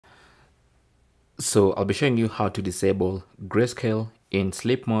So I'll be showing you how to disable grayscale in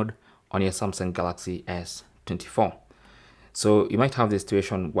sleep mode on your Samsung Galaxy S24. So you might have this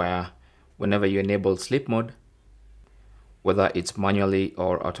situation where whenever you enable sleep mode, whether it's manually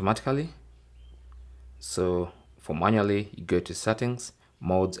or automatically. So for manually, you go to settings,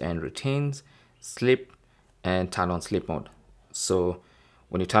 modes and routines, sleep, and turn on sleep mode. So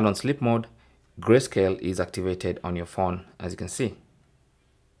when you turn on sleep mode, grayscale is activated on your phone, as you can see.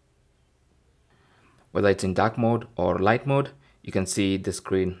 Whether it's in dark mode or light mode, you can see the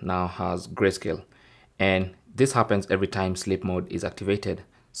screen now has grayscale. And this happens every time sleep mode is activated.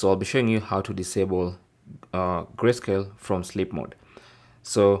 So I'll be showing you how to disable grayscale from sleep mode.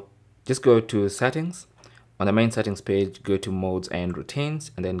 So just go to settings. On the main settings page, go to modes and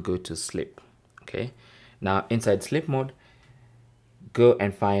routines and then go to sleep. Okay. Now inside sleep mode, go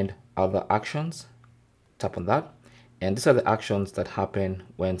and find other actions. Tap on that. And these are the actions that happen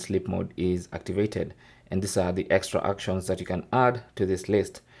when sleep mode is activated. And these are the extra actions that you can add to this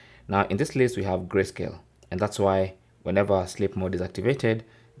list. Now in this list, we have grayscale. And that's why whenever sleep mode is activated,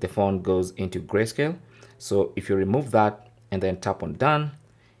 the phone goes into grayscale. So if you remove that and then tap on done,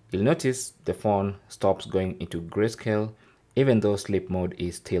 you'll notice the phone stops going into grayscale, even though sleep mode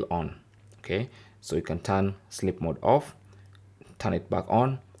is still on. Okay, so you can turn sleep mode off, turn it back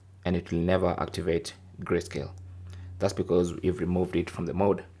on, and it will never activate grayscale. That's because we've removed it from the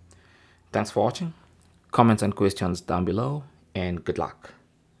mode. Thanks for watching. Comments and questions down below, and good luck.